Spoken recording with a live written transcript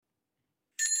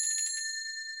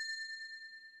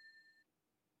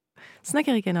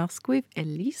Snackeriken Norsk with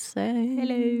Elise.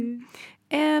 Hello.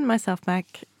 And myself,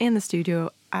 Mac, in the studio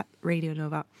at Radio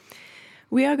Nova.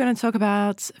 We are going to talk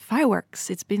about fireworks.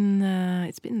 It's been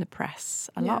in the press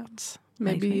a lot.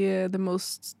 Maybe the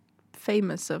most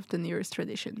famous of the New Year's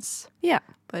traditions. Yeah.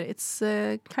 But it's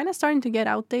kind of starting to get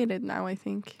outdated now, I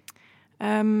think.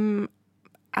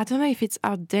 I don't know if it's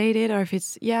outdated or if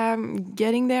it's,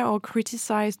 getting there or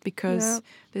criticized because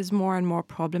there's more and more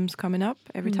problems coming up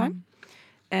every time.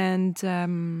 And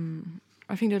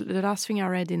I think the last thing I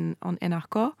read on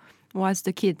NRK was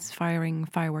the kids firing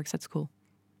fireworks at school.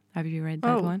 Have you read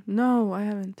that one? No, I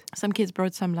haven't. Some kids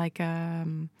brought some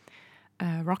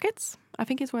rockets. I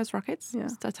think it was rockets. Yeah.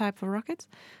 It's a type of rockets.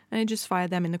 And they just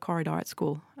fired them in the corridor at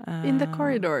school. In the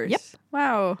corridors? Yep.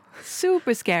 Wow.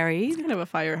 Super scary. It's kind of a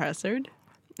fire hazard.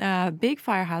 Big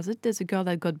fire hazard. There's a girl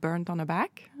that got burnt on her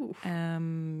back.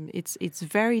 It's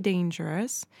very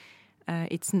dangerous.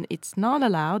 It's not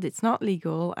allowed. It's not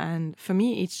legal. And for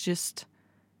me, it's just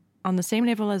on the same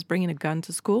level as bringing a gun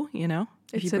to school, you know?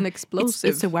 It's an explosive.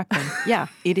 It's a weapon. Yeah,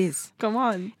 it is. Come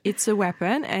on. It's a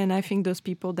weapon. And I think those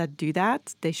people that do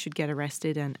that, they should get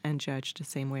arrested and judged the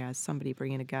same way as somebody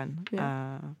bringing a gun.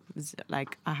 Yeah.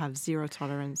 I have zero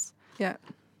tolerance. Yeah.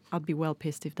 I'd be well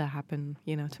pissed if that happened,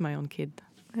 to my own kid.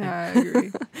 Yeah, I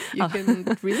agree. You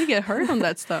can really get hurt on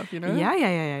that stuff, you know?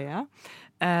 Yeah.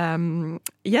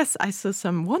 Yes, I saw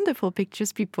some wonderful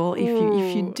pictures, people.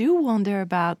 If you do wonder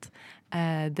about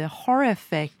the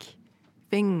horrific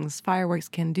things fireworks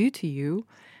can do to you,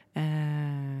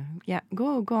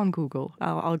 go on Google.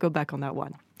 I'll go back on that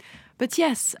one. But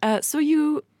yes, so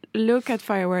you look at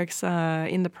fireworks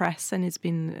in the press, and it's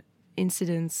been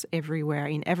incidents everywhere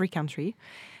in every country.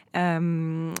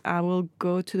 I will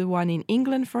go to the one in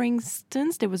England, for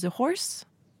instance. There was a horse,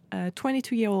 a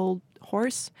 22-year-old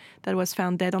horse that was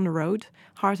found dead on the road,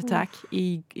 heart attack.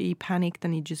 He panicked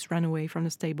and he just ran away from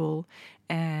the stable,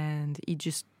 and he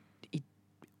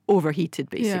overheated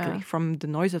basically from the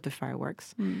noise of the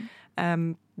fireworks.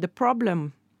 The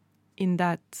problem in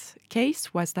that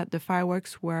case was that the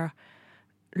fireworks were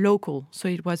local, so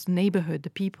it was neighborhood, the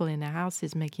people in their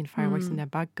houses making fireworks in their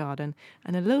back garden,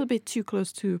 and a little bit too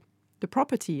close to the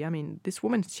property. I mean, this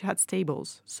woman, she had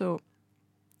stables, so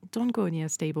don't go near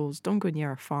stables, don't go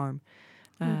near a farm.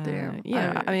 Damn.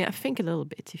 I think a little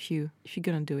bit if you're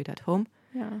gonna do it at home.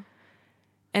 Yeah.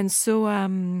 And so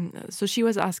she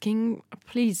was asking,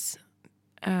 please,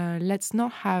 let's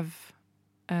not have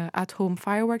at-home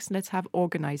fireworks. Let's have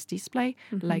organized display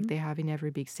like they have in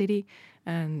every big city,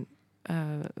 and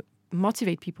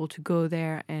motivate people to go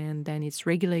there. And then it's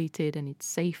regulated and it's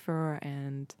safer,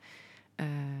 and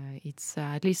it's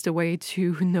at least a way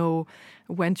to know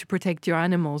when to protect your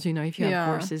animals. If you have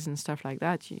horses and stuff like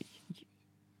that, you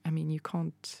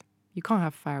can't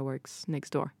have fireworks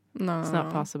next door. No, it's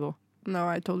not possible. No,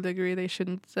 I totally agree. They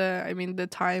shouldn't. The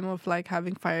time of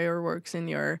having fireworks in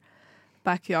your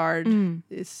backyard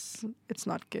it's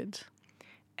not good.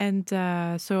 And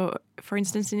so, for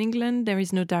instance, in England, there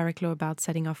is no direct law about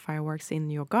setting off fireworks in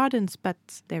your gardens,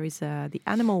 but there is the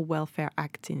Animal Welfare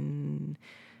Act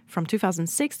from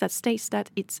 2006 that states that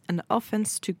it's an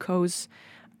offense to cause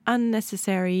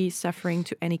unnecessary suffering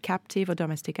to any captive or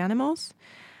domestic animals.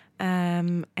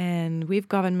 And with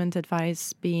government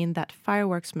advice being that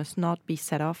fireworks must not be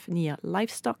set off near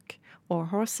livestock or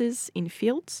horses in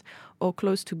fields or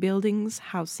close to buildings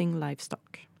housing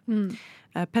livestock.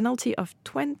 A penalty of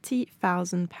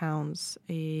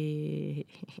 £20,000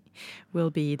 will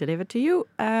be delivered to you,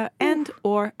 and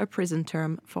or a prison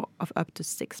term of up to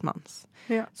 6 months.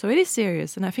 Yeah. So it is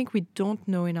serious, and I think we don't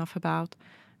know enough about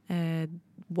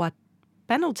what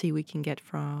penalty we can get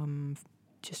from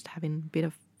just having a bit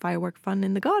of firework fun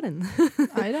in the garden.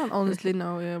 I don't honestly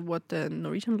know what the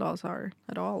Norwegian laws are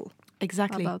at all.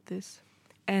 Exactly. About this.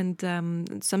 And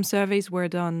some surveys were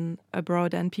done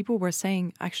abroad, and people were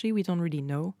saying, actually, we don't really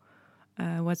know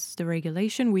what's the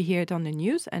regulation. We hear it on the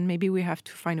news, and maybe we have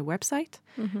to find a website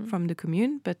from the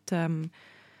commune. But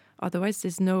otherwise,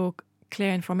 there's no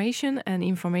clear information, and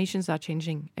informations are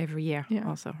changing every year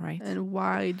also, right? And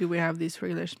why do we have these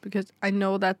regulations? Because I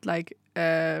know that,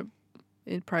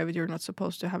 in private, you're not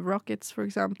supposed to have rockets, for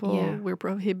example. Yeah. We're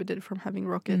prohibited from having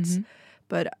rockets.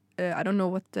 But I don't know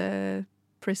what the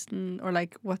prison or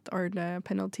what are the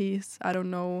penalties. I don't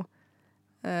know.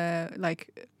 And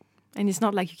it's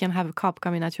not like you can have a cop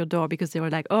coming at your door because they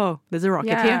were like, oh, there's a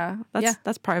rocket here.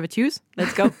 That's private use.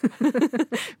 Let's go.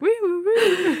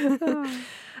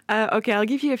 Okay, I'll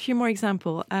give you a few more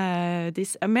examples.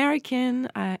 This American,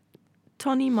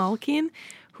 Tony Malkin,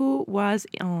 who was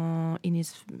in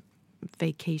his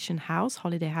vacation house,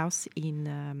 holiday house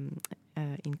in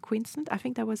in Queensland. I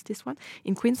think that was this one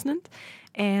in Queensland,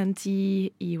 and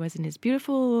he was in his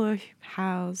beautiful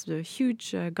house, a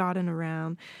huge garden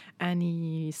around, and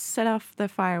he set off the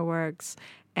fireworks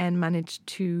and managed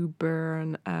to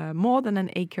burn more than an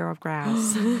acre of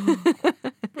grass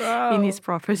in his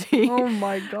property. Oh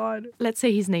my God. Let's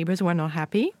say his neighbors were not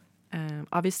happy.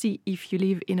 Obviously, if you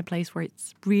live in a place where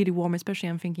it's really warm, especially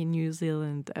I'm thinking New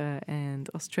Zealand and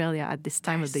Australia at this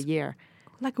time of the year.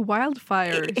 Like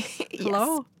wildfires.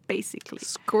 Hello? Yes, basically.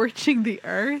 Scorching the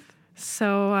earth.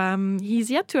 So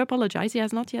he's yet to apologize. He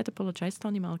has not yet apologized.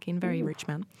 Tony Malkin, very rich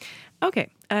man. Okay,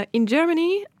 in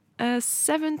Germany, a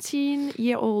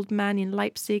 17-year-old man in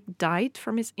Leipzig died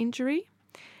from his injury.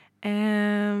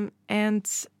 And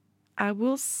I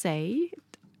will say,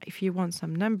 if you want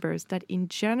some numbers, that in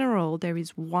general, there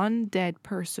is one dead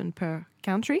person per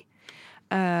country.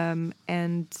 And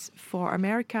for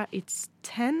America, it's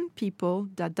 10 people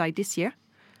that died this year.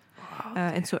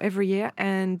 And so every year.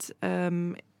 And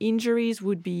injuries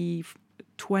would be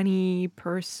 20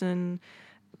 person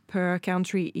per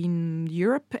country in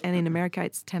Europe. And in America,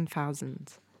 it's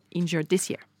 10,000 injured this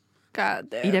year. God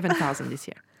damn. 11,000 this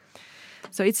year.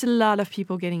 So it's a lot of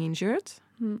people getting injured.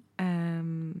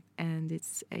 And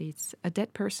it's a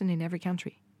dead person in every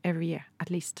country, every year, at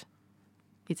least.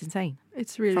 It's insane.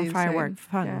 It's really from insane. firework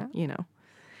fun, you know.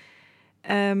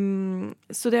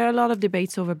 So there are a lot of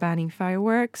debates over banning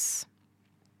fireworks,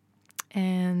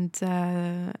 and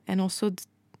also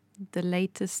the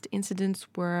latest incidents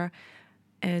were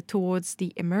towards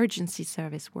the emergency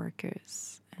service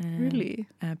workers. Really?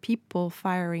 People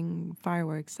firing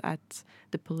fireworks at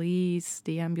the police,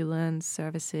 the ambulance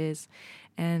services,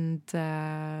 and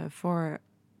for,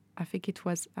 I think it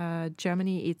was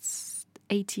Germany, it's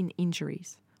 18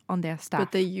 injuries on their staff.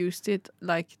 But they used it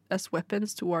like as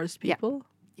weapons towards people?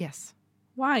 Yeah. Yes.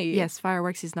 Why? Yes,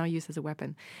 fireworks is now used as a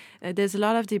weapon. There's a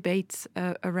lot of debates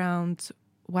around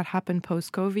what happened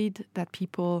post-COVID, that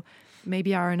people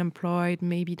maybe are unemployed,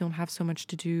 maybe don't have so much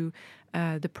to do.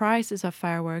 The prices of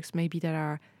fireworks maybe that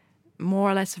are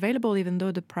more or less available, even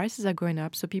though the prices are going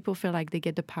up. So people feel like they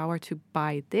get the power to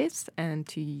buy this and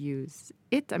to use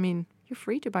it. I mean, you're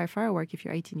free to buy a firework if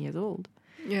you're 18 years old.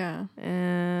 Yeah.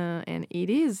 And it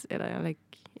is like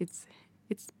it's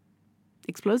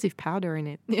explosive powder in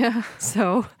it. Yeah.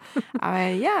 So,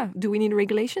 do we need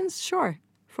regulations? Sure,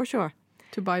 for sure.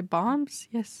 To buy bombs?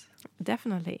 Yes.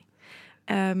 Definitely.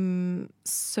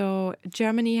 So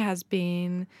Germany has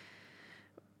been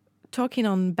talking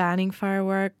on banning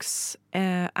fireworks.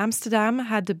 Amsterdam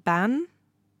had a ban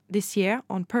this year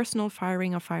on personal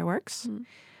firing of fireworks.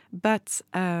 But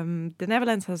the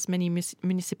Netherlands has many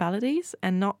municipalities,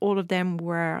 and not all of them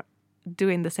were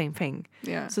doing the same thing.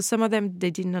 Yeah. So some of them,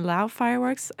 they didn't allow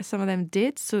fireworks. Some of them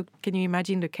did. So can you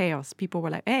imagine the chaos? People were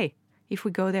like, hey, if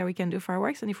we go there, we can do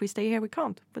fireworks. And if we stay here, we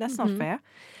can't. But that's not fair.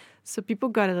 So people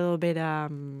got a little bit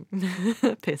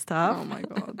pissed off. Oh, my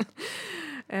God.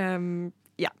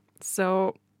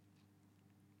 So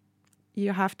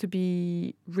you have to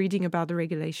be reading about the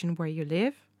regulation where you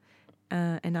live.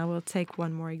 And I will take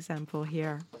one more example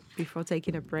here before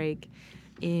taking a break.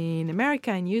 In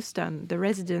America, in Houston, the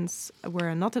residents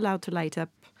were not allowed to light up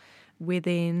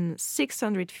within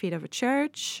 600 feet of a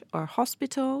church or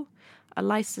hospital, a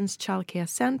licensed childcare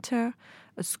center,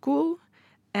 a school,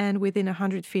 and within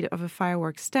 100 feet of a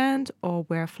fireworks stand or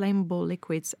where flammable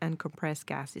liquids and compressed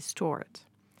gas is stored.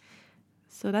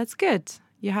 So that's good.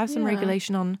 You have some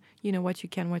regulation on, what you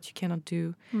can, what you cannot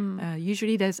do.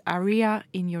 Usually there's area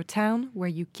in your town where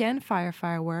you can fire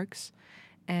fireworks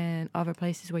and other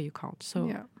places where you can't. So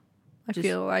yeah. I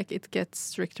feel like it gets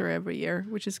stricter every year,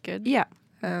 which is good. Yeah.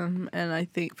 And I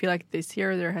feel like this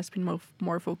year there has been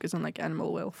more focus on like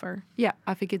animal welfare. Yeah,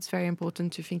 I think it's very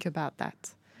important to think about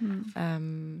that.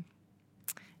 And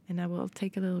I will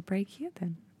take a little break here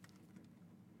then.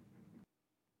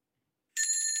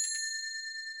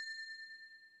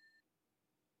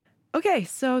 Okay,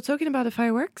 so talking about the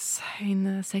fireworks, in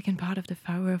the second part of the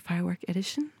firework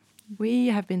edition, we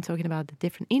have been talking about the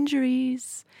different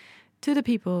injuries to the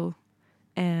people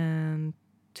and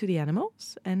to the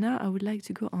animals. And now I would like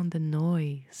to go on the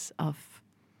noise of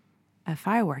a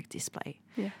firework display.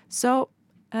 Yeah. So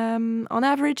on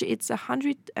average, it's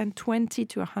 120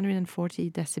 to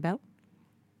 140 decibel,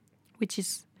 which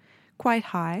is quite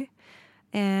high.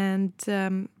 And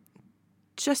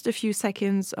just a few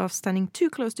seconds of standing too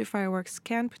close to fireworks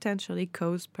can potentially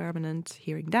cause permanent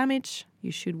hearing damage.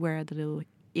 You should wear the little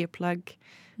earplug,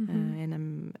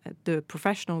 and the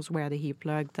professionals wear the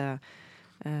earplug, the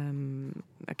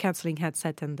cancelling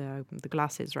headset, and the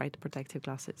glasses, right, the protective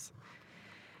glasses.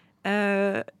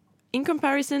 In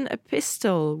comparison, a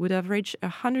pistol would average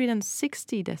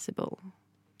 160 decibel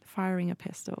firing a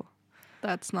pistol.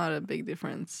 That's not a big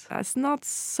difference. That's not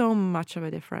so much of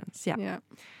a difference. Yeah. Yeah.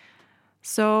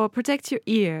 So protect your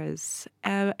ears.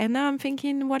 And now I'm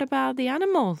thinking, what about the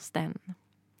animals then?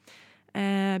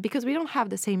 Because we don't have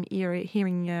the same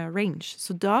hearing range.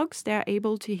 So dogs, they're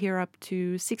able to hear up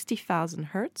to 60,000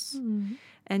 hertz.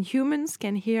 And humans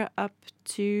can hear up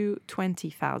to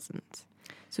 20,000.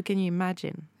 So can you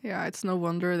imagine? Yeah, it's no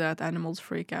wonder that animals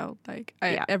freak out. Like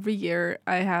Yeah. every year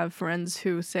I have friends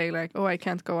who say like, "Oh, I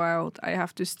can't go out. I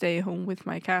have to stay home with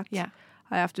my cat. Yeah.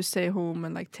 I have to stay home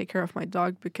and like take care of my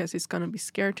dog because he's gonna be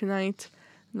scared tonight."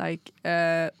 Like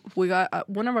we got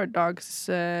one of our dogs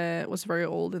was very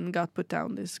old and got put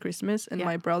down this Christmas, and Yeah.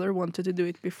 my brother wanted to do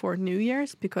it before New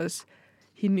Year's because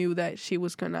he knew that she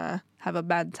was gonna have a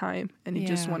bad time, and he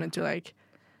just Yeah. wanted to like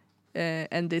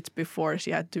end it before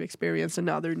she had to experience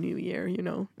another New Year, you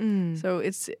know. So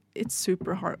it's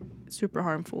super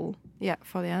harmful. Yeah,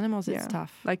 for the animals, it's Yeah.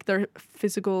 tough. Like their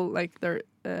physical, like their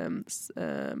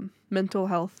mental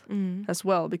health as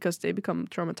well, because they become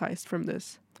traumatized from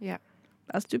this. Yeah.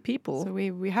 As do people. So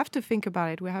we have to think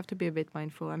about it. We have to be a bit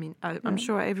mindful. I mean, I'm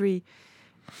sure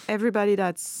everybody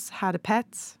that's had a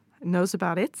pet knows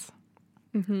about it,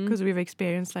 because we've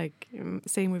experienced, like,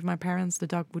 same with my parents, the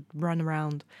dog would run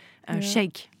around,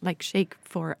 shake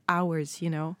for hours, you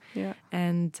know. Yeah.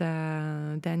 And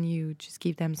then you just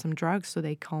give them some drugs so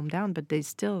they calm down, but they're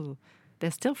still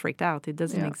freaked out. It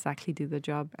doesn't exactly do the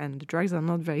job, and the drugs are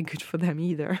not very good for them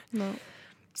either. No.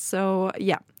 So,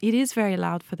 yeah, it is very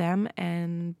loud for them,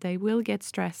 and they will get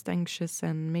stressed, anxious,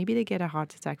 and maybe they get a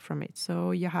heart attack from it.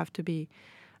 So you have to be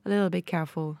a little bit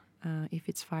careful if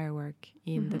it's firework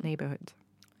in the neighborhood.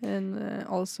 And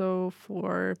also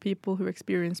for people who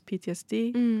experience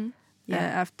PTSD,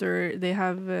 after they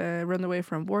have run away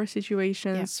from war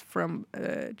situations, from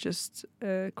just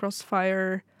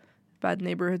crossfire, bad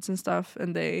neighborhoods and stuff,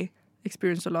 and they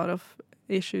experience a lot of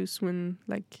issues when,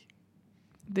 like,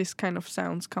 this kind of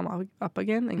sounds come up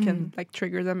again and can like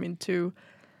trigger them into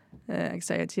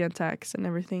anxiety attacks and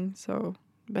everything. So,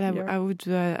 but I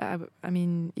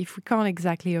mean, if we can't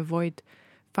exactly avoid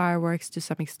fireworks to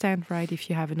some extent, right? If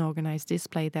you have an organized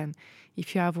display, then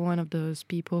if you have one of those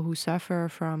people who suffer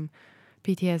from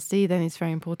PTSD, then it's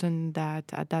very important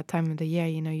that at that time of the year,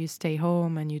 you know, you stay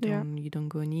home and you don't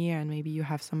go near, and maybe you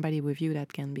have somebody with you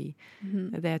that can be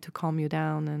there to calm you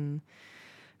down. And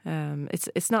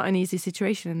it's not an easy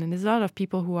situation, and there's a lot of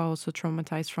people who are also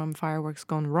traumatized from fireworks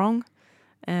gone wrong.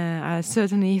 I've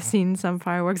certainly seen some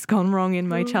fireworks gone wrong in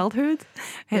my childhood,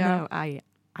 and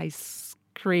I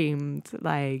screamed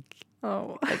like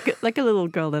a little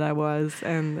girl that I was,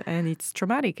 and it's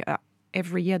traumatic.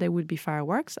 Every year there would be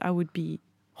fireworks. I would be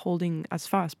holding as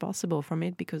far as possible from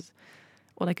it, because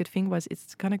all I could think was,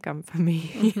 it's gonna come for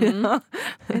me. You know?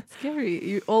 It's scary.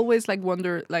 You always like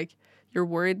wonder, like, you're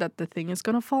worried that the thing is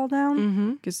gonna fall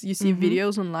down, because you see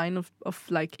videos online of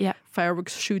like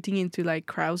fireworks shooting into like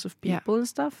crowds of people and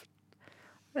stuff.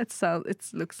 It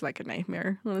looks like a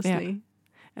nightmare, honestly.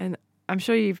 And I'm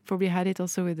sure you've probably had it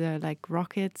also with the like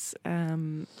rockets,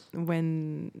 when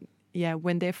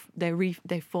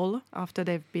they fall after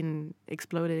they've been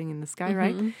exploding in the sky,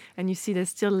 right? And you see they're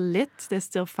still lit, there's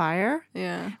still fire,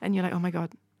 and you're like, oh my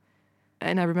God.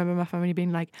 And I remember my family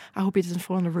being like, I hope it doesn't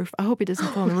fall on the roof. I hope it doesn't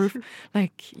fall on the roof.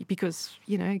 Like, because,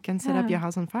 you know, it can set up your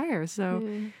house on fire. So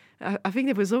I think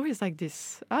there was always like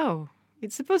this,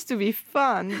 it's supposed to be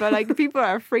fun, but like people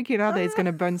are freaking out that it's going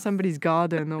to burn somebody's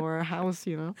garden or a house,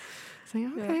 you know. So,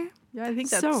 okay. Yeah, I think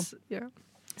that's,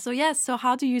 So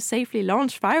how do you safely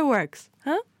launch fireworks?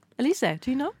 Huh? Elise, do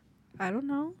you know? I don't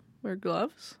know. Wear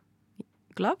gloves.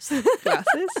 Gloves?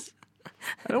 Glasses.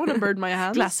 I don't want to burn my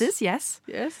hands. Glasses, yes.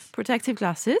 Yes. Protective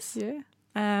glasses.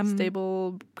 Yeah.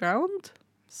 Stable ground.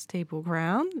 Stable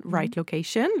ground. Right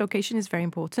location. Location is very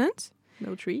important.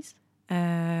 No trees.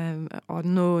 Or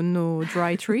no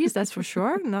dry trees, that's for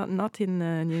sure. Not in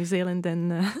New Zealand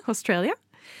and Australia.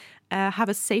 Have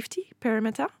a safety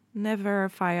perimeter. Never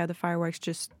fire the fireworks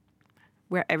just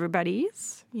where everybody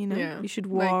is. You know, you should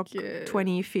walk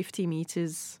 20, 50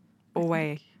 meters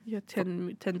away.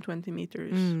 10, 20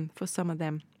 meters. For some of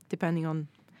them, depending on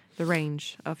the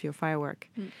range of your firework.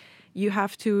 You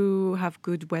have to have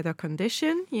good weather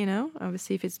condition, you know.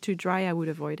 Obviously, if it's too dry, I would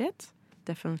avoid it,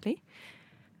 definitely.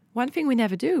 One thing we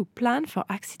never do, plan for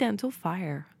accidental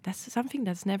fire. That's something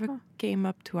that's never came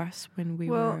up to us when we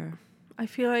were... I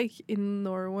feel like in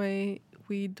Norway,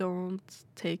 we don't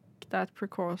take that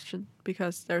precaution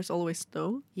because there's always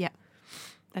snow. Yeah.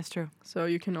 That's true. So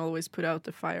you can always put out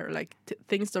the fire. Like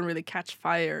things don't really catch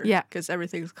fire. Yeah. Because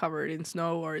everything's covered in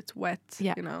snow or it's wet.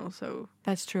 Yeah. You know, so.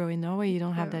 That's true. In Norway, you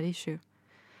don't have that issue.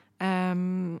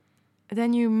 Then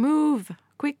you move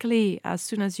quickly as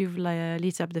soon as you've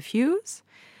lit up the fuse.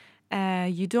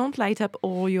 You don't light up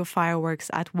all your fireworks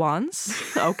at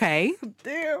once. Okay.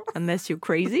 Damn. Unless you're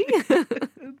crazy.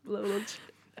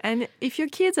 And if your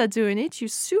kids are doing it, you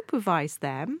supervise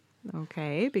them.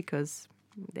 Okay, because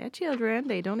they're children.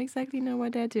 They don't exactly know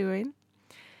what they're doing.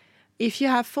 If you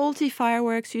have faulty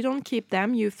fireworks, you don't keep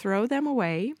them. You throw them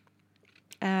away.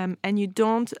 And you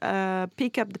don't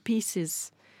pick up the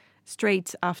pieces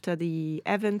straight after the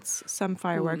event. Some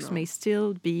fireworks may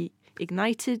still be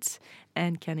ignited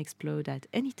and can explode at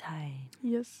any time.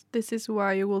 Yes, this is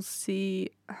why you will see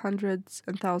hundreds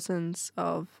and thousands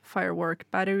of firework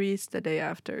batteries the day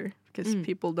after, because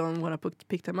people don't want to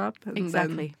pick them up. And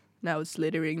exactly. Now it's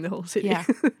littering the whole city. Yeah,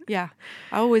 yeah.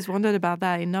 I always wondered about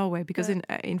that in Norway, because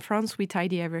in France we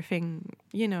tidy everything,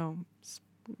 you know,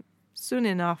 soon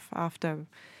enough after.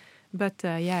 But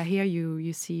here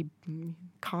you see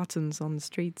cartons on the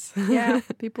streets. Yeah,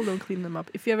 people don't clean them up.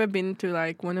 If you ever been to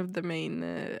like one of the main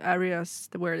areas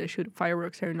where they shoot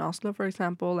fireworks here in Oslo, for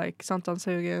example, like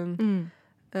Sankthanshaugen,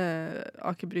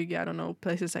 Aker Brygge, I don't know,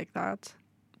 places like that,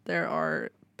 there are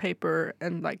paper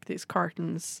and like these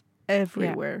cartons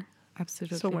everywhere. Yeah,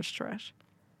 absolutely. So much trash.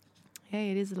 Yeah,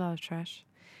 it is a lot of trash.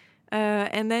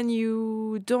 And then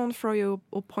you don't throw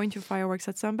or point your fireworks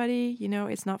at somebody. You know,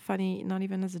 it's not funny, not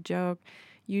even as a joke.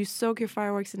 You soak your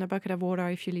fireworks in a bucket of water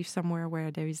if you live somewhere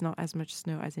where there is not as much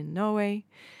snow as in Norway.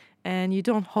 And you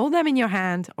don't hold them in your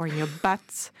hand or in your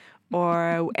butt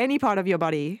or any part of your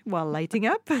body while lighting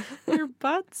up. Your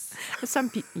butts? Some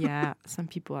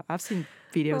people. I've seen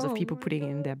videos of people putting it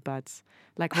in their butts,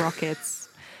 like rockets.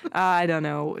 I don't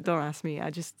know. Don't ask me.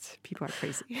 People are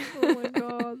crazy. Oh my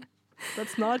God.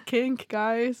 That's not kink,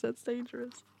 guys. That's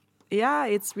dangerous. Yeah,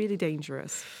 it's really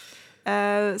dangerous.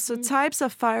 So types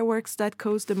of fireworks that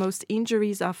cause the most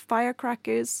injuries are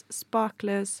firecrackers,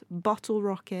 sparklers, bottle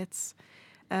rockets.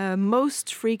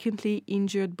 Most frequently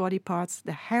injured body parts,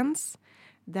 the hands,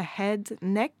 the head,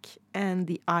 neck, and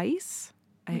the eyes.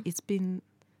 It's been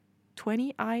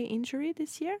 20 eye injury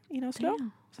this year in Oslo.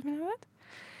 Damn. Something like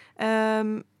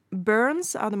that.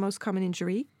 Burns are the most common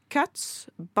injury. Cuts,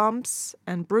 bumps,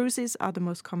 and bruises are the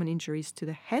most common injuries to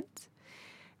the head.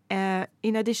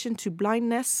 In addition to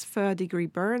blindness, third-degree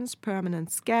burns,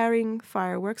 permanent scarring,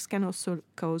 fireworks can also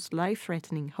cause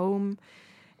life-threatening home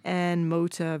and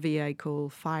motor vehicle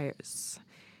fires.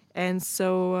 And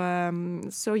so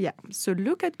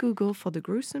look at Google for the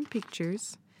gruesome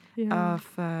pictures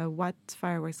of what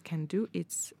fireworks can do.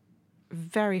 It's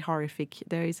very horrific.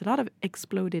 There is a lot of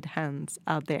exploded hands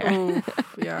out there. Oh,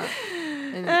 yeah.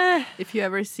 And if you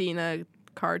ever seen a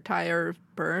car tire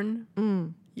burn,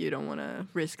 you don't want to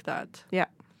risk that. Yeah.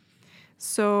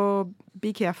 So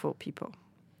be careful, people.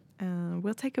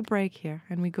 We'll take a break here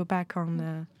and we go back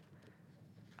on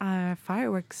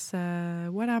fireworks.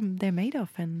 What are they made of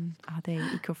and are they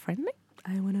eco-friendly?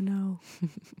 I want to know.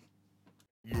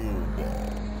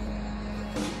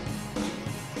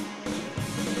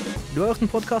 Du har hørt en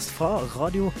podcast fra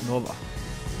Radio Nova.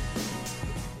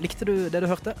 Likte du det du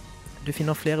hørte? Du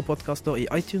finner flere podcaster i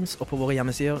iTunes og på våre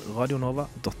hjemmesider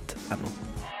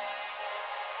radionova.no.